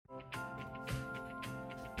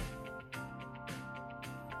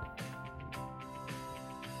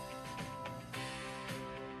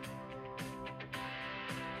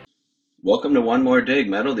Welcome to One More Dig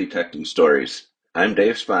Metal Detecting Stories. I'm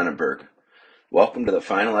Dave Spanenberg. Welcome to the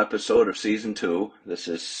final episode of Season 2. This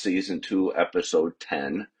is Season 2, Episode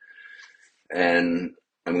 10. And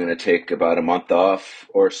I'm going to take about a month off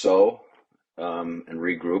or so and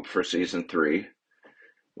regroup for Season 3.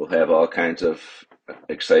 We'll have all kinds of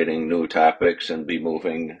exciting new topics and be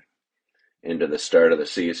moving into the start of the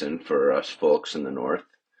season for us folks in the North.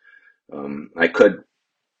 I could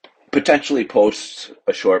potentially post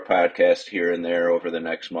a short podcast here and there over the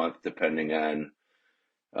next month, depending on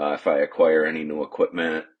if I acquire any new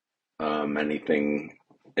equipment, anything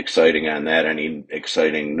exciting on that, any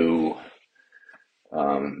exciting new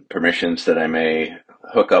permissions that I may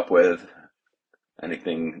hook up with,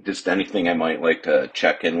 just anything I might like to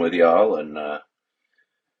check in with y'all and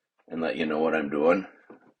let you know what I'm doing.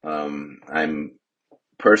 I'm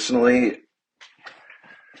personally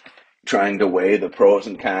trying to weigh the pros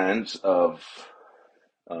and cons of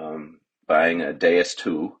buying a Deus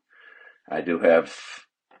 2. I do have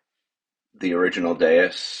the original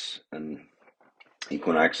Deus and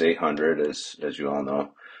Equinox 800, as you all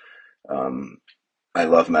know. Um, I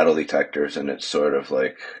love metal detectors, and it's sort of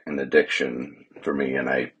like an addiction for me. And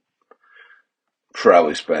I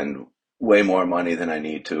probably spend way more money than I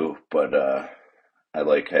need to, but I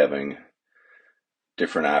like having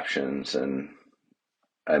different options, and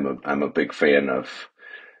I'm a big fan of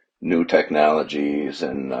new technologies.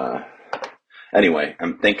 And anyway,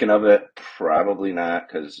 I'm thinking of it. Probably not,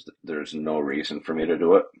 because there's no reason for me to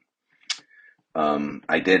do it.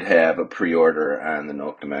 I did have a pre-order on the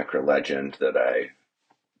Noctamacra Legend that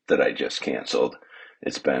I just canceled.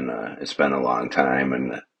 It's been a long time,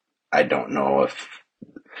 and I don't know if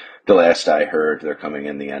the last I heard they're coming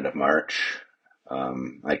in the end of March.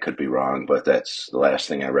 I could be wrong, but that's the last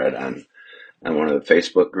thing I read on one of the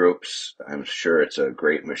Facebook groups. I'm sure it's a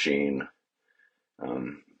great machine,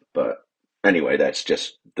 but anyway, that's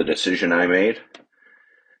just the decision I made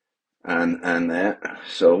on that.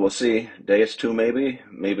 So we'll see. Deus 2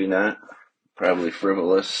 maybe not. Probably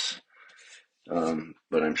frivolous,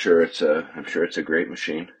 but I'm sure it's a great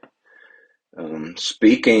machine.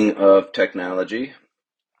 Speaking of technology,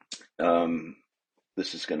 um,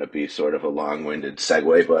 this is going to be sort of a long-winded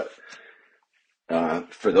segue, but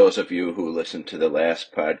for those of you who listened to the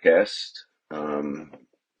last podcast um,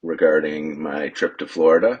 regarding my trip to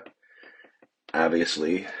Florida,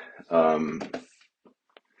 obviously, um,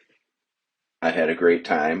 I had a great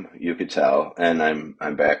time. You could tell, and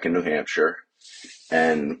I'm back in New Hampshire,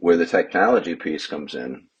 and where the technology piece comes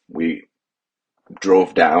in, we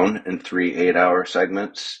drove down in 3 8-hour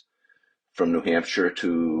segments from New Hampshire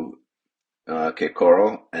to Cape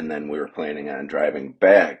Coral, and then we were planning on driving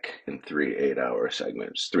back in 3 8-hour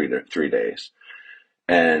segments, 3 days.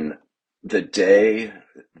 And the day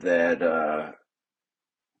that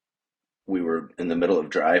we were in the middle of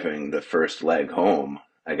driving the first leg home,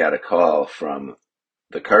 I got a call from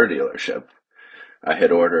the car dealership. I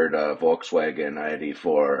had ordered a Volkswagen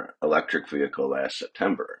ID4 electric vehicle last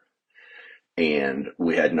September, and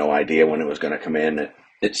we had no idea when it was going to come in.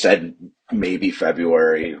 It said maybe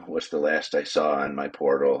February was the last I saw on my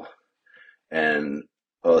portal. And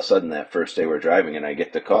all of a sudden, that first day we're driving, and I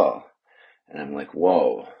get the call. And I'm like,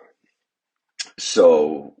 whoa.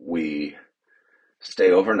 So we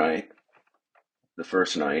stay overnight the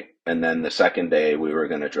first night. And then the second day, we were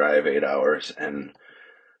going to drive 8 hours. And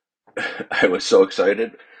I was so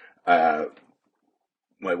excited. Uh,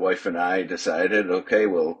 my wife and I decided, okay,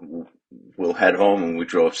 we'll head home. And we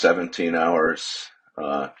drove 17 hours.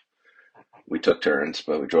 We took turns,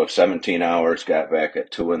 but we drove 17 hours, got back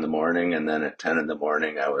at 2 in the morning. And then at 10 in the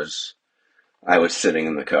morning, I was sitting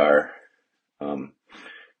in the car. Um,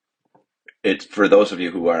 It's for those of you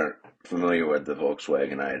who aren't familiar with the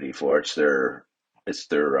Volkswagen ID4. It's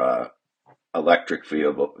their electric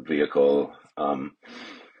vehicle.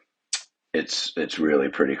 It's really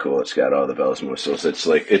pretty cool. It's got all the bells and whistles.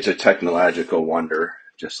 It's a technological wonder,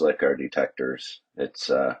 just like our detectors.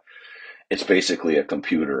 It's basically a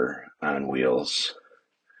computer on wheels.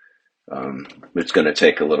 It's going to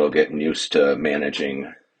take a little getting used to managing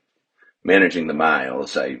the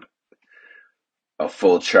miles. A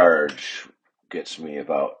full charge gets me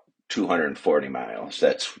about 240 miles.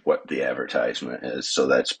 That's what the advertisement is. So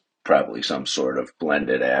that's probably some sort of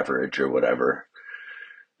blended average or whatever.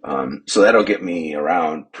 So that'll get me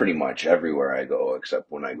around pretty much everywhere I go, except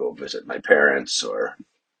when I go visit my parents or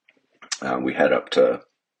we head up to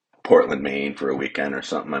Portland, Maine for a weekend or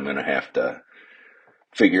something. I'm going to have to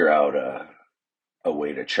figure out a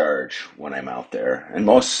way to charge when I'm out there. And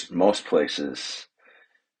most places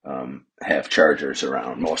have chargers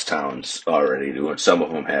around. Most towns already do, and some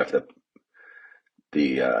of them have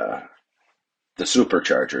the the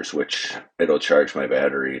superchargers, which it'll charge my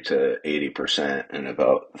battery to 80% in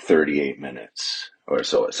about 38 minutes or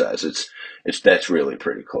so it says. It's that's really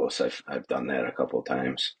pretty close. I've done that a couple of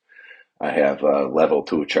times. I have a level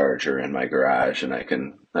 2 charger in my garage and I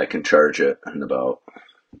can charge it in about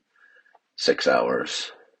 6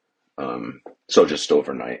 hours. So just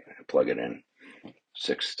overnight, plug it in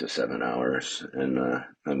 6 to 7 hours and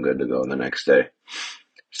I'm good to go the next day.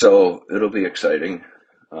 So it'll be exciting.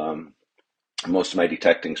 Um, Most of my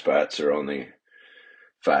detecting spots are only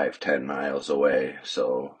 5-10 miles away,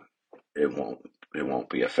 so it won't it won't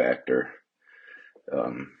be a factor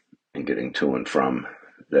um, in getting to and from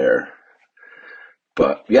there.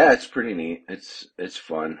 But yeah, it's pretty neat. It's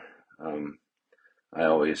fun. Um, I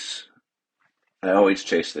always I always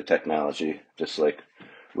chase the technology, just like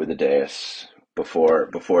with the Deus.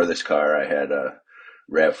 Before this car, I had a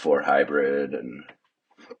Rav4 hybrid, and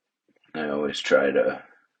I always try to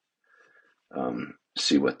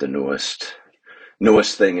see what the newest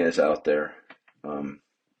thing is out there. Um,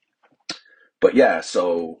 but yeah,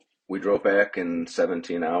 so we drove back in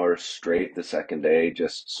 17 hours straight the second day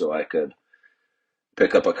just so I could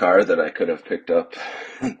pick up a car that I could have picked up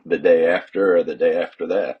the day after or the day after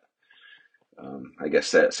that. I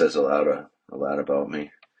guess that says a lot about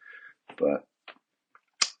me. But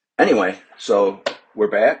anyway, so we're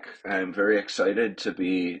back. I'm very excited to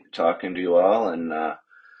be talking to you all, and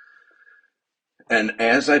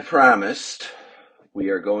as I promised, we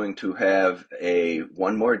are going to have a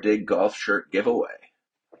One More Dig golf shirt giveaway,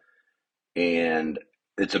 and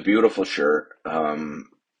it's a beautiful shirt.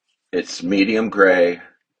 It's medium gray.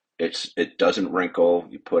 It doesn't wrinkle.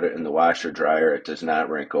 You put it in the washer dryer, it does not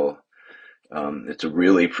wrinkle. It's a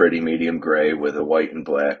really pretty medium gray with a white and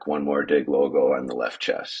black One More Dig logo on the left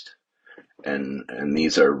chest. And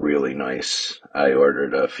these are really nice. I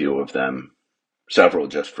ordered a few of them, several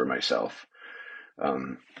just for myself.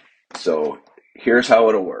 Um, so here's how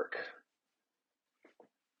it'll work.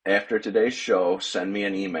 After today's show, send me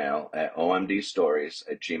an email at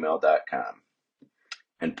omdstories@gmail.com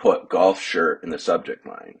and put golf shirt in the subject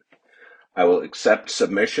line. I will accept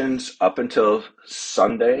submissions up until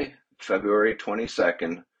Sunday, February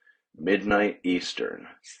 22nd, midnight Eastern.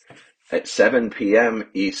 At 7 p.m.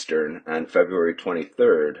 Eastern on February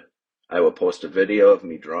 23rd, I will post a video of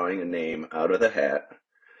me drawing a name out of the hat,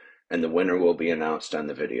 and the winner will be announced on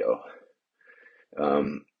the video.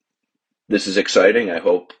 This is exciting. I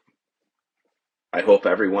hope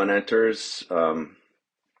everyone enters. I'm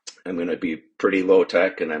going to be pretty low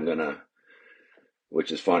tech, and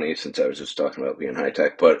which is funny since I was just talking about being high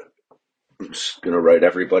tech, but I'm just going to write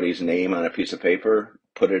everybody's name on a piece of paper,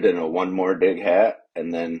 put it in a One More Dig hat,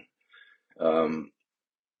 and then um,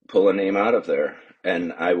 pull a name out of there.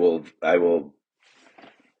 And I will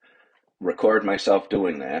record myself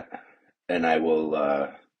doing that, and I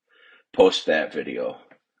will post that video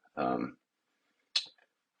um,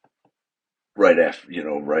 right after,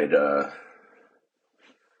 right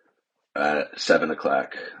at 7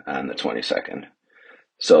 o'clock on the 22nd.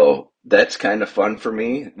 So that's kind of fun for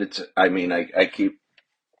me. I mean, I keep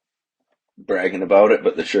bragging about it,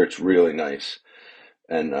 but the shirt's really nice,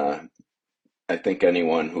 and I think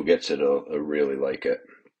anyone who gets it will really like it.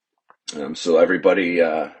 So everybody,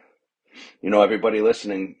 everybody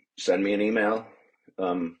listening, send me an email.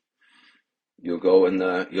 Um, you'll go in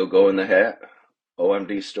the hat,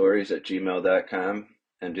 omdstories@gmail.com,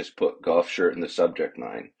 and just put golf shirt in the subject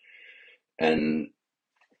line. And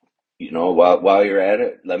while you're at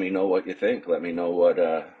it, let me know what you think. Let me know what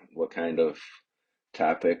kind of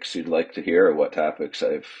topics you'd like to hear, or what topics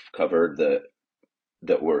I've covered that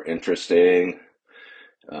were interesting.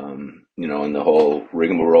 In the whole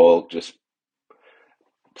rigmarole, just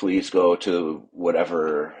please go to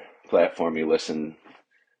whatever platform you listen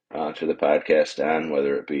to the podcast on,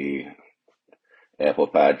 whether it be Apple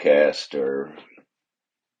Podcast or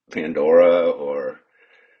Pandora or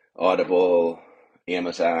Audible,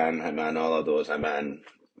 Amazon. I'm on all of those. I'm on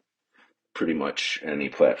pretty much any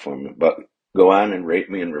platform. But go on and rate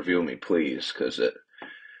me and review me, please, because it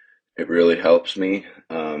really helps me.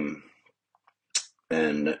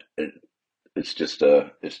 And it's just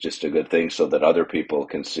a good thing so that other people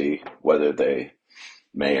can see whether they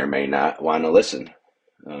may or may not want to listen.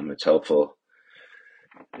 It's helpful.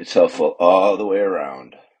 It's helpful all the way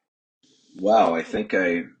around. Wow, I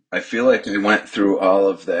feel like I went through all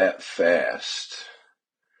of that fast.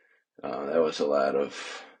 That was a lot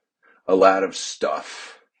of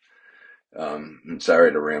stuff. I'm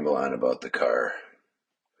sorry to ramble on about the car,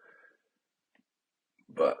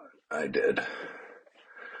 but I did.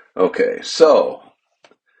 Okay, so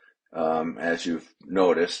As you've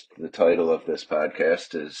noticed, the title of this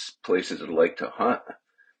podcast is Places I'd Like to Hunt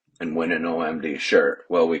and Win an OMD Shirt.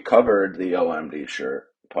 Well, we covered the OMD shirt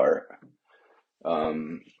part.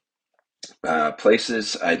 Um,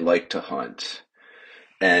 Places I'd like to hunt.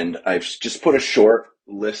 And I've just put a short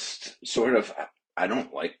list, sort of. I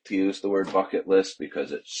don't like to use the word bucket list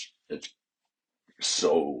because it's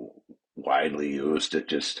so widely used. It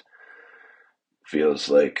just feels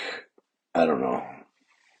like, I don't know,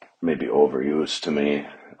 maybe overused to me.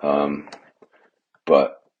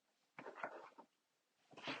 But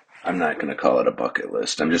I'm not going to call it a bucket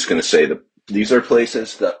list. I'm just going to say that these are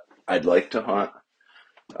places that I'd like to hunt,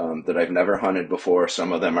 that I've never hunted before.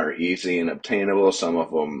 Some of them are easy and obtainable. Some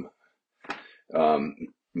of them, um,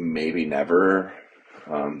 maybe never.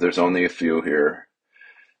 There's only a few here.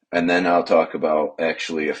 And then I'll talk about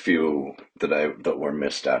actually a few that were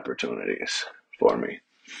missed opportunities for me.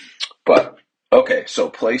 But okay, so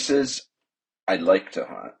places I'd like to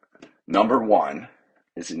hunt. Number one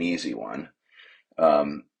is an easy one.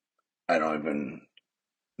 Um, I don't even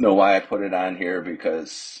know why I put it on here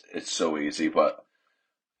because it's so easy, but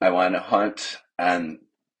I want to hunt on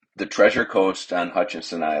the Treasure Coast on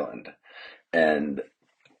Hutchinson Island. And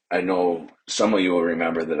I know some of you will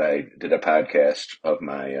remember that I did a podcast of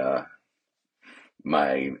my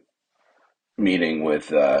meeting with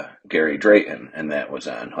Gary Drayton, and that was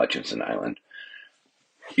on Hutchinson Island.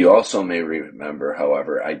 You also may remember,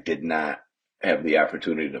 however, I did not have the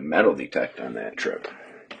opportunity to metal detect on that trip.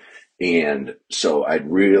 And so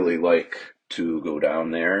I'd really like to go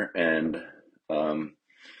down there and, um,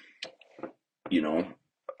 you know,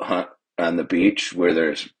 hunt on the beach where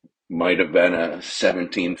there's might have been a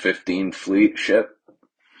 1715 fleet ship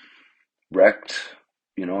wrecked,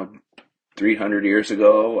 you know, 300 years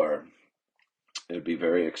ago, or it'd be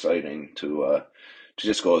very exciting to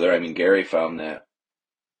just go there. I mean, Gary found that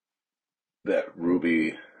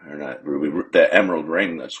ruby, or not ruby, that emerald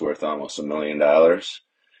ring that's worth almost $1 million.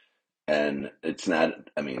 And it's not,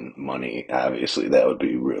 I mean, money, obviously, that would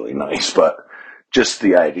be really nice, but just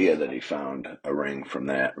the idea that he found a ring from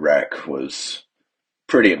that wreck was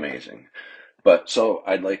pretty amazing. But so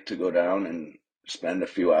I'd like to go down and spend a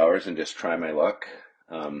few hours and just try my luck.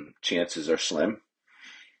 Chances are slim,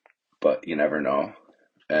 but you never know.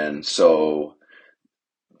 And so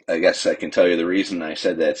I guess I can tell you the reason I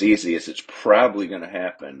said that's easy is it's probably going to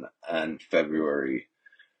happen on February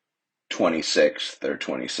 26th or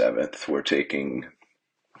 27th. We're taking,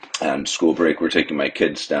 on school break, we're taking my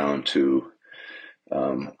kids down to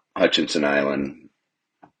Hutchinson Island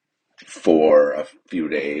for a few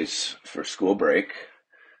days for school break.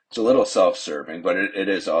 It's a little self-serving, but it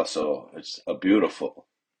is also, it's a beautiful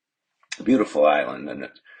island, and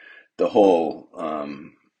the whole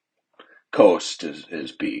coast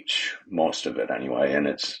is beach, most of it anyway, and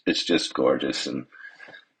it's just gorgeous and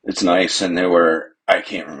it's nice. And there were, I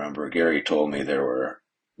can't remember, Gary told me there were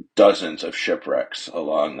dozens of shipwrecks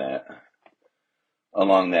along that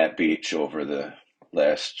beach over the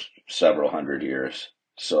last several hundred years.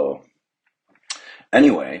 So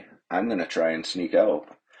anyway, I'm gonna try and sneak out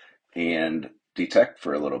and detect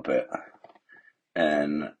for a little bit.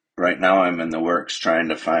 And right now I'm in the works trying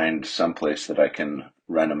to find someplace that I can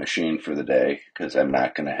rent a machine for the day because I'm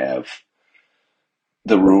not going to have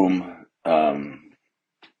the room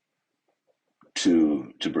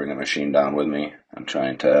to bring a machine down with me. I'm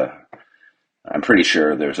pretty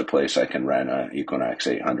sure there's a place I can rent a Equinox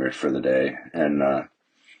 800 for the day and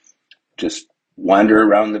just wander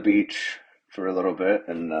around the beach for a little bit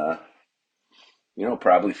and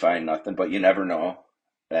probably find nothing, but you never know.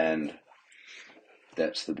 And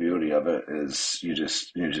that's the beauty of it, is you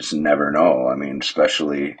just never know. I mean,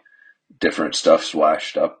 especially different stuff's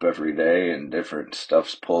washed up every day and different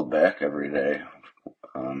stuff's pulled back every day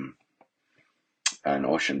um, on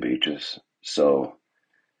ocean beaches. So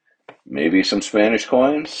maybe some Spanish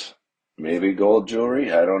coins, maybe gold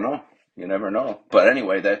jewelry. I don't know. You never know. But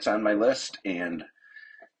anyway, that's on my list, and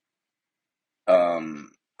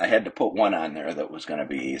I had to put one on there that was going to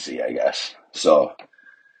be easy, I guess. So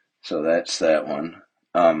that's that one.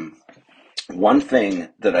 One thing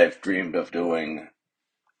that I've dreamed of doing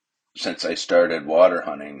since I started water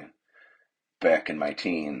hunting back in my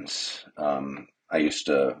teens, I used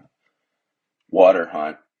to water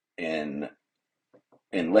hunt in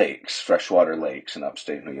lakes, freshwater lakes in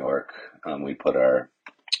upstate New York. We put our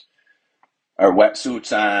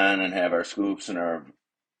wetsuits on and have our scoops and our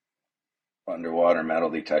underwater metal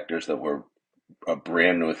detectors that were a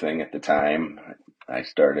brand new thing at the time. I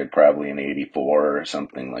started probably in '84 or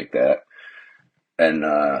something like that. And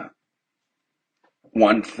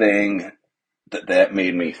one thing that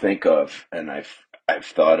made me think of, and I've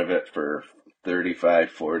thought of it for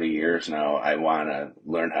 35, 40 years now. I want to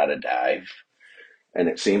learn how to dive. And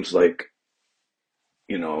it seems like,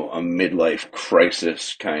 a midlife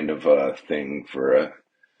crisis kind of a thing for a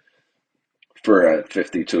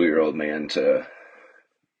 52-year-old man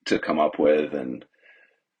to come up with. And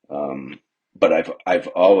um but I've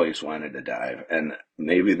always wanted to dive, and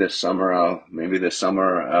maybe this summer I'll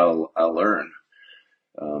learn.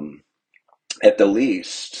 Um at the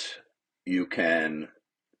least, you can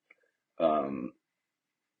um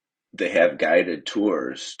they have guided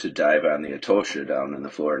tours to dive on the Etosha down in the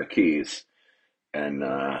Florida Keys, and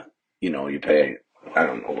you pay, I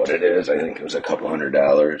don't know what it is. I think it was a couple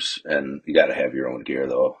 $100, and you got to have your own gear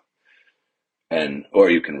though, and or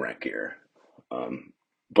you can rent gear.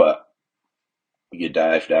 But you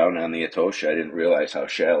dive down on the Etosha. I didn't realize how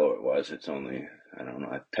shallow it was. It's only, I don't know,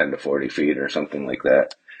 like 10 to 40 feet or something like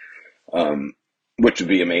that, um, which would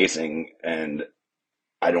be amazing. And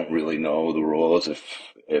I don't really know the rules, if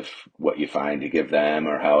what you find you give them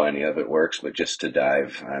or how any of it works, but just to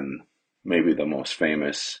dive on maybe the most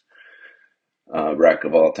famous wreck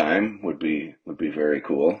of all time would be very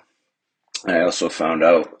cool. I also found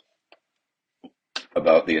out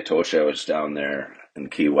about the Etosha. I was down there in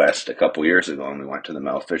Key West a couple years ago, and we went to the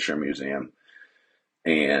Mel Fisher Museum,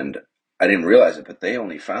 and I didn't realize it, but they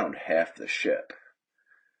only found half the ship.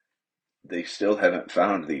 They still haven't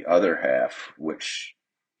found the other half, which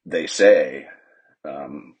they say,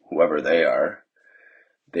 whoever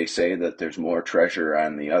they say that there's more treasure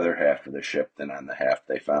on the other half of the ship than on the half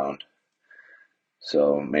they found.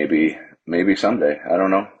 So maybe someday, I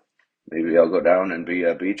don't know. Maybe I'll go down and be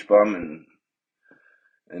a beach bum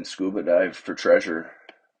and scuba dive for treasure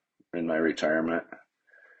in my retirement.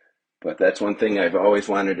 But that's one thing I've always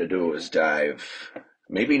wanted to do, is dive.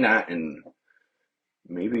 Maybe not in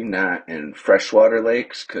maybe not in freshwater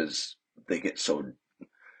lakes, because they get so.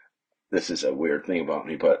 This is a weird thing about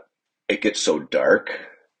me, but it gets so dark.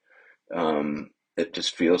 It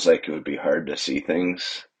just feels like it would be hard to see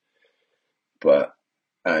things. But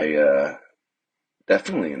I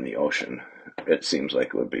definitely in the ocean. It seems like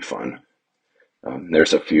it would be fun.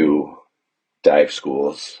 There's a few dive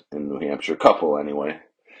schools in New Hampshire, a couple anyway,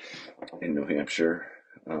 in New Hampshire.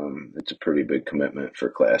 It's a pretty big commitment for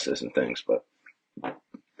classes and things, but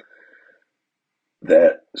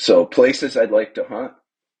so places I'd like to hunt.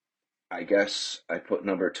 I guess I put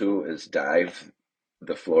number two is dive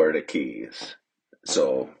the Florida Keys.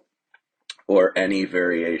 So, or any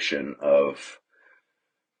variation of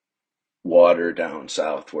water down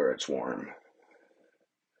south where it's warm.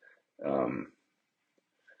 Um,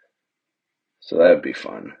 so that'd be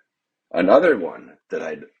fun. Another one that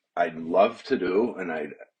I'd love to do, and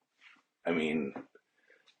I mean,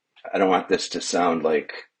 I don't want this to sound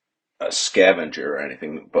like a scavenger or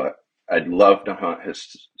anything, but I'd love to hunt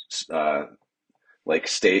uh, like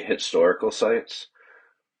state historical sites,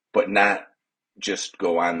 but not just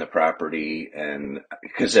go on the property, and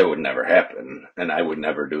because that would never happen, and I would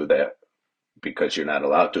never do that because you're not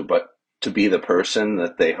allowed to, but to be the person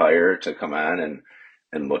that they hire to come on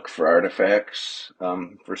and look for artifacts,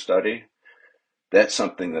 for study. That's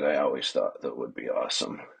something that I always thought that would be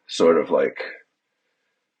awesome. Sort of like,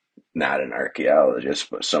 not an archaeologist,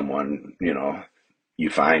 but someone, you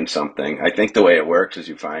find something. I think the way it works is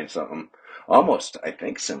you find something almost, I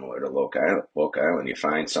think, similar to Oak Island. You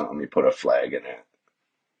find something, you put a flag in it.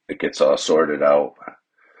 It gets all sorted out,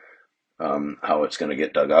 how it's going to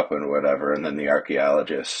get dug up and whatever, and then the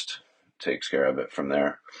archaeologist takes care of it from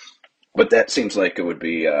there. But that seems like it would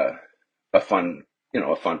be a fun,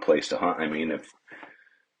 a fun place to hunt. I mean, if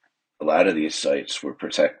a lot of these sites were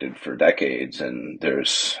protected for decades, and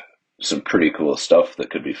there's some pretty cool stuff that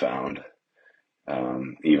could be found,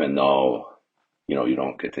 even though you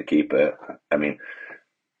don't get to keep it. I mean,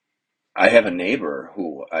 I have a neighbor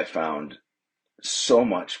who I found so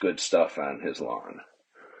much good stuff on his lawn,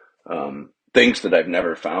 things that I've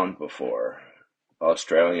never found before.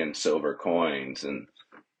 Australian silver coins and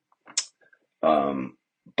um,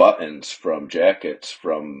 buttons from jackets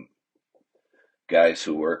from guys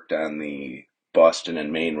who worked on the Boston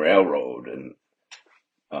and Maine Railroad, and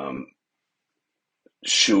um,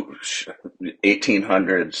 shoe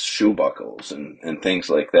 1800s shoe buckles and things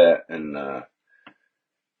like that. And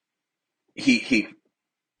he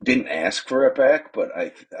didn't ask for it back, but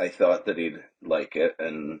I thought that he'd like it,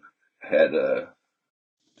 and had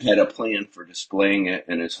a plan for displaying it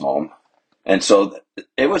in his home. And so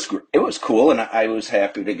it was cool, and I was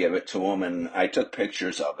happy to give it to him, and I took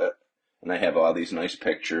pictures of it, and I have all these nice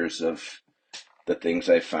pictures of the things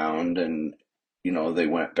I found, and they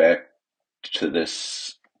went back to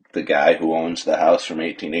this. the guy who owns the house from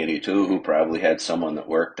 1882, who probably had someone that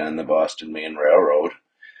worked on the Boston Main Railroad.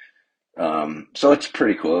 So it's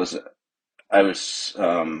pretty cool. I was,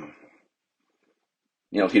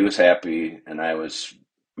 he was happy, and I was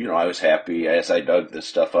happy as I dug this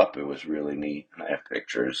stuff up. It was really neat, and I have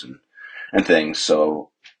pictures and things.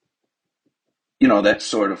 So, that's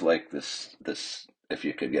sort of like this. If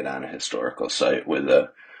you could get on a historical site with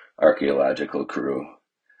a archaeological crew,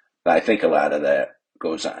 I think a lot of that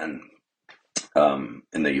goes on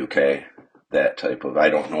in the UK. That type of, I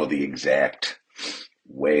don't know the exact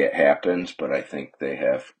way it happens, but I think they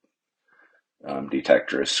have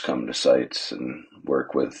detectorists come to sites and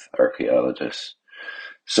work with archaeologists.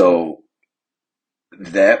 So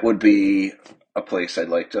that would be a place I'd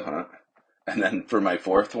like to hunt. And then for my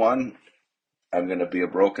fourth one, I'm going to be a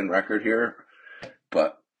broken record here,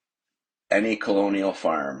 but any colonial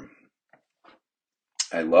farm.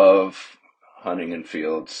 I love hunting in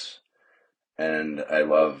fields, and I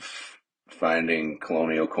love finding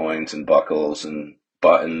colonial coins and buckles and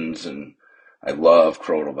buttons, and I love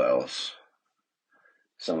crotal bells.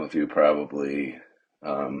 Some of you probably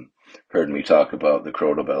heard me talk about the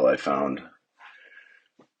crotal bell I found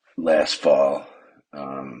last fall.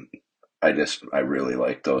 Um, I really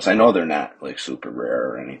like those. I know they're not like super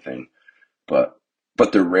rare or anything, but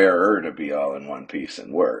they're rarer to be all in one piece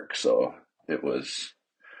and work. So it was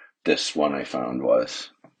this one I found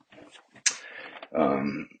was.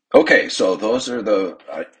 Okay, so those are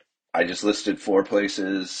I just listed four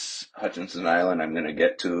places: Hutchinson Island. I'm going to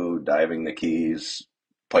get to diving the Keys,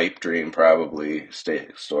 Pipe Dream, probably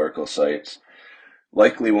state historical sites.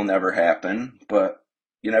 Likely will never happen, but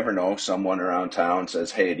you never know. Someone around town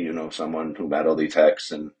says, "Hey, do you know someone who metal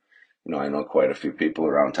detects?" And I know quite a few people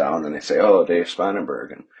around town, and they say, "Oh, Dave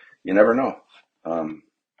Spanenberg," and you never know. Um,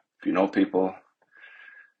 if you know people,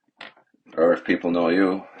 or if people know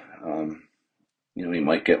you, um, you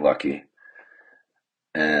might get lucky.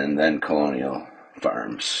 And then Colonial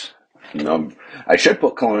Farms. I should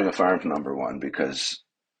put Colonial Farms number one because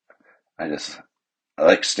I just I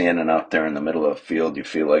like standing out there in the middle of a field. You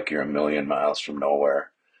feel like you're a million miles from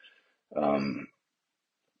nowhere. Um,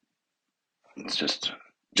 it's just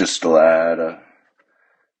a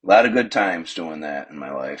lot of good times doing that in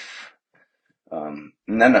my life. And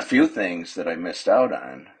then a few things that I missed out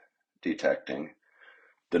on detecting.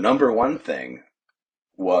 The number one thing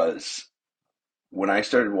was when I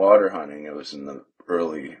started water hunting. It was in the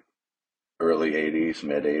early 80s,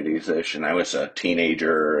 mid 80s ish, and I was a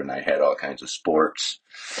teenager and I had all kinds of sports.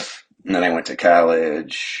 And then I went to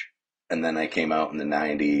college, and then I came out in the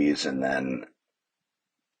 90s, and then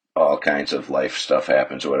all kinds of life stuff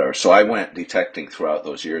happens or whatever. So I went detecting throughout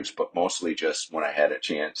those years, but mostly just when I had a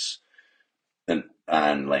chance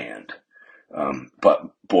on land.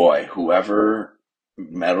 But boy, whoever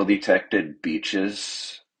metal detected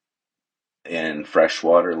beaches in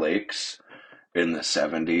freshwater lakes in the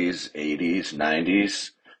 70s, 80s,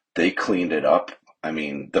 90s, they cleaned it up. I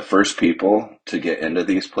mean, the first people to get into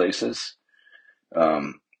these places,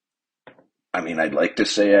 um, I mean, I'd like to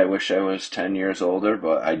say I wish I was 10 years older,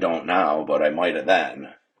 but I don't now, but I might have then.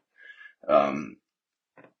 Um,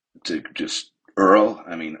 to just Earl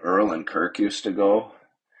and Kirk used to go,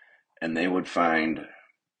 and they would find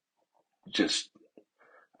just,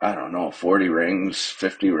 I don't know, 40 rings,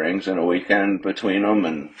 50 rings in a weekend between them,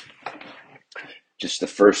 and just the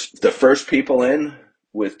first people in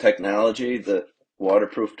with technology, the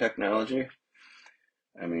waterproof technology.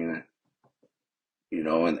 I mean,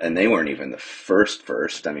 and they weren't even the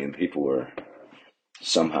first. I mean, people were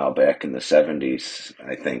somehow back in the 70s.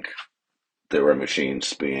 I think there were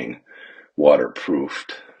machines being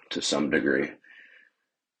waterproofed to some degree.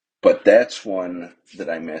 But that's one that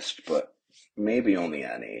I missed, but maybe only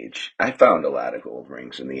on age. I found a lot of gold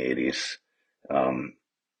rings in the 80s, um,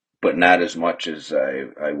 but not as much as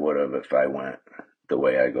I would have if I went the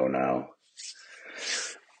way I go now.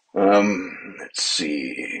 Let's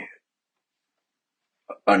see.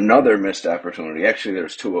 Another missed opportunity. Actually,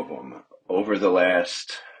 there's two of them. Over the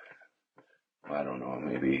last, I don't know,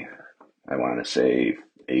 maybe I want to say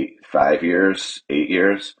 5 years, 8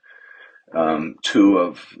 years. Two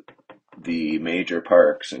of the major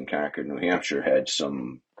parks in Concord, New Hampshire, had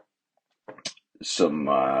some some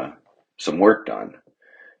work done,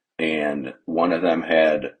 and one of them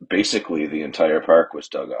had basically the entire park was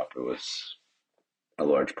dug up. It was a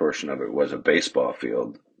large portion of it was a baseball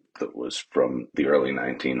field that was from the early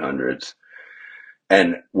 1900s.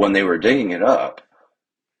 And when they were digging it up,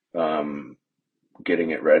 um,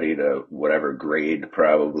 getting it ready to whatever grade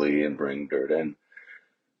probably and bring dirt in,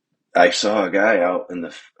 I saw a guy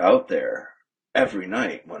out there every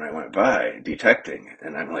night when I went by detecting,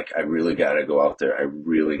 and I'm like, I really got to go out there. I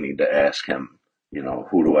really need to ask him.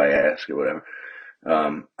 Who do I ask or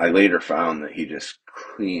whatever. I later found that he just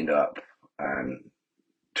cleaned up on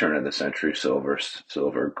turn of the century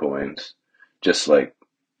silver coins, just like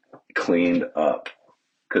cleaned up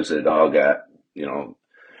because it all got you know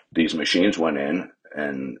these machines went in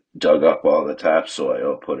and dug up all the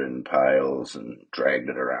topsoil, put it in piles, and dragged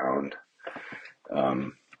it around.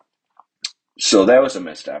 Um, so that was a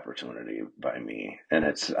missed opportunity by me, and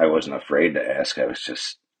I wasn't afraid to ask. I was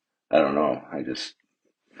just I don't know. I just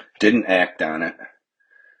didn't act on it.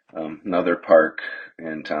 Another park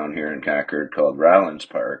in town here in Concord called Rollins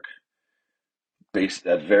Park.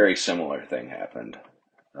 A very similar thing happened.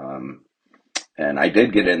 Um, and I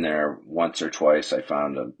did get in there once or twice. I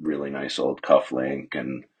found a really nice old cufflink,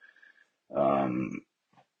 and um,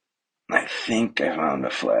 I think I found a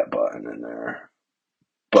flat button in there.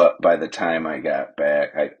 But by the time I got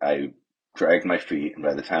back, I dragged my feet, and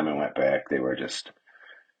by the time I went back,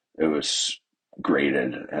 it was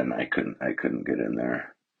graded, and I couldn't get in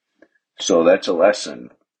there. So that's a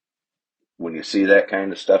lesson. When you see that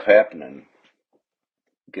kind of stuff happening,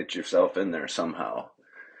 get yourself in there somehow.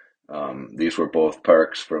 These were both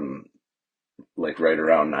parks from like right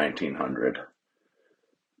around 1900.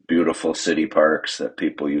 Beautiful city parks that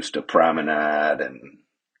people used to promenade and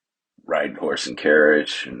ride horse and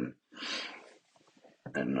carriage and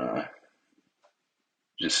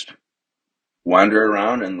just wander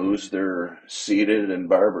around and lose their seated and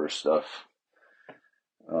barber stuff.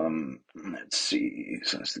 Let's see.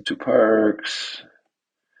 So that's the two parks.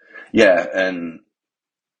 Yeah, and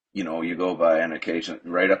you go by on occasion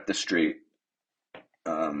right up the street.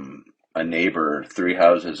 A neighbor 3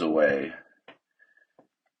 houses away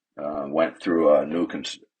went through a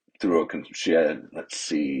she had, let's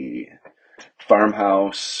see,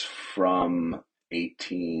 farmhouse from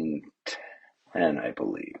 1810, I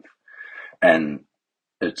believe, and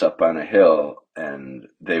it's up on a hill, and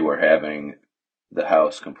they were having the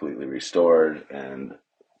house completely restored, and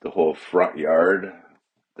the whole front yard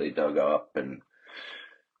they dug up, and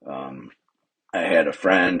um, I had a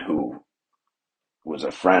friend who was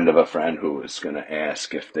a friend of a friend who was going to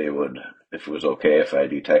ask if it was okay if I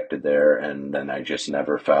detected there, and then I just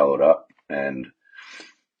never followed up, and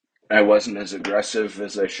I wasn't as aggressive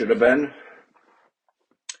as I should have been.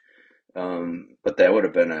 But that would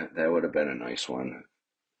have been a nice one.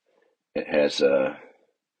 It has a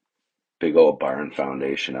big old barn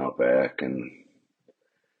foundation out back, and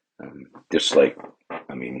just like,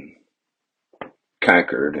 I mean,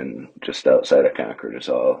 Concord and just outside of Concord is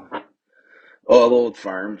all old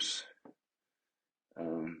farms.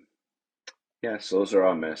 Um, yes, those are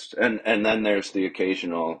all missed, and then there's the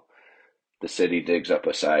occasional the city digs up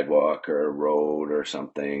a sidewalk or a road or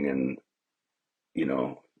something, and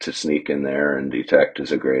to sneak in there and detect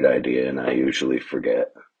is a great idea, and I usually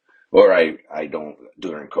forget, or I don't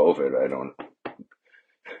during COVID. I don't,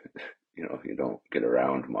 you don't get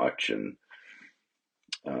around much and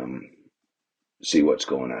um, see what's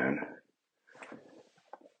going on.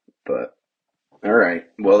 But all right,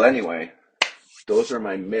 well, anyway, those are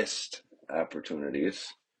my missed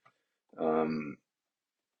opportunities. Um,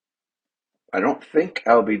 I don't think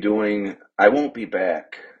I won't be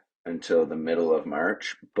back until the middle of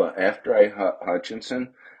March, but after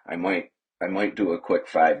Hutchinson, I might, I might do a quick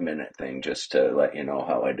 5 minute thing just to let you know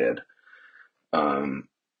how I did. Um,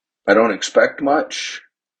 I don't expect much,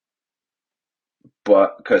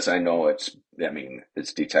 but because I mean,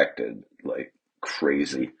 it's detected like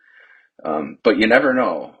crazy. But you never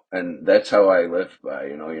know, and that's how I live by.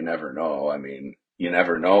 You never know. I mean, you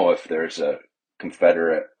never know if there's a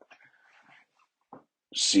Confederate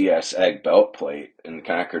CS egg belt plate in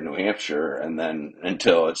Concord, New Hampshire, and then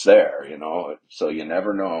until it's there, so you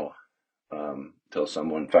never know until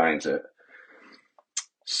someone finds it.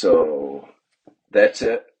 So that's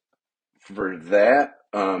it for that.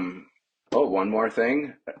 Oh, one more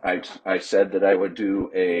thing. I said that I would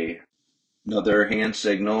do another hand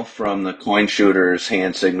signal from the Coin Shooters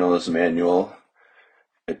Hand Signals Manual.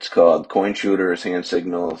 It's called Coin Shooters Hand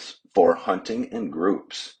Signals for Hunting in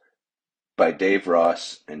Groups by Dave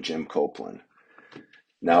Ross and Jim Copeland.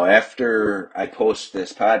 Now, after I post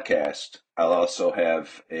this podcast, I'll also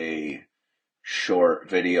have a short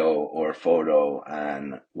video or photo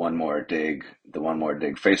on the One More Dig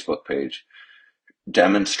Facebook page,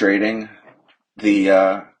 demonstrating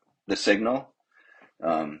the signal.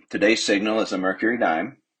 Today's signal is a mercury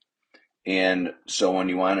dime, and so when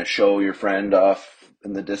you want to show your friend off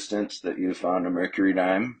in the distance that you found a mercury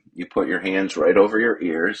dime, you put your hands right over your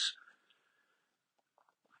ears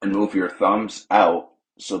and move your thumbs out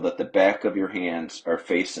so that the back of your hands are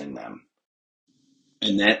facing them.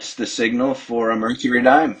 And that's the signal for a Mercury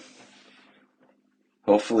dime.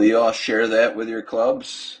 Hopefully, you all share that with your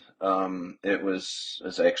clubs. It was,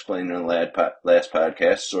 as I explained in the last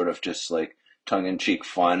podcast, sort of just like tongue in cheek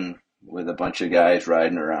fun with a bunch of guys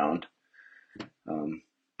riding around. Um,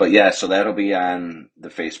 but yeah, so that'll be on the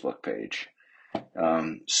Facebook page.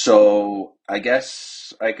 So I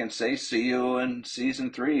guess I can say see you in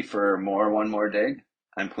season 3 for One More Dig.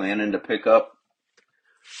 I'm planning to pick up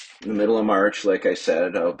in the middle of March. Like I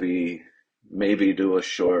said, I'll be maybe do a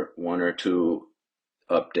short 1 or 2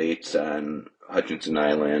 updates on Hutchinson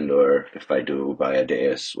Island, or if I do, buy a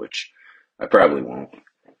Deus, which I probably won't,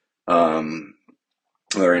 um,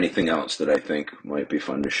 or anything else that I think might be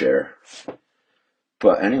fun to share.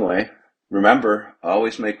 But anyway, remember,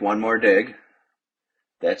 always make one more dig.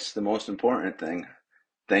 That's the most important thing.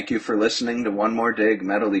 Thank you for listening to One More Dig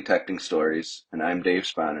Metal Detecting Stories, and I'm Dave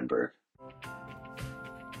Spanenberg.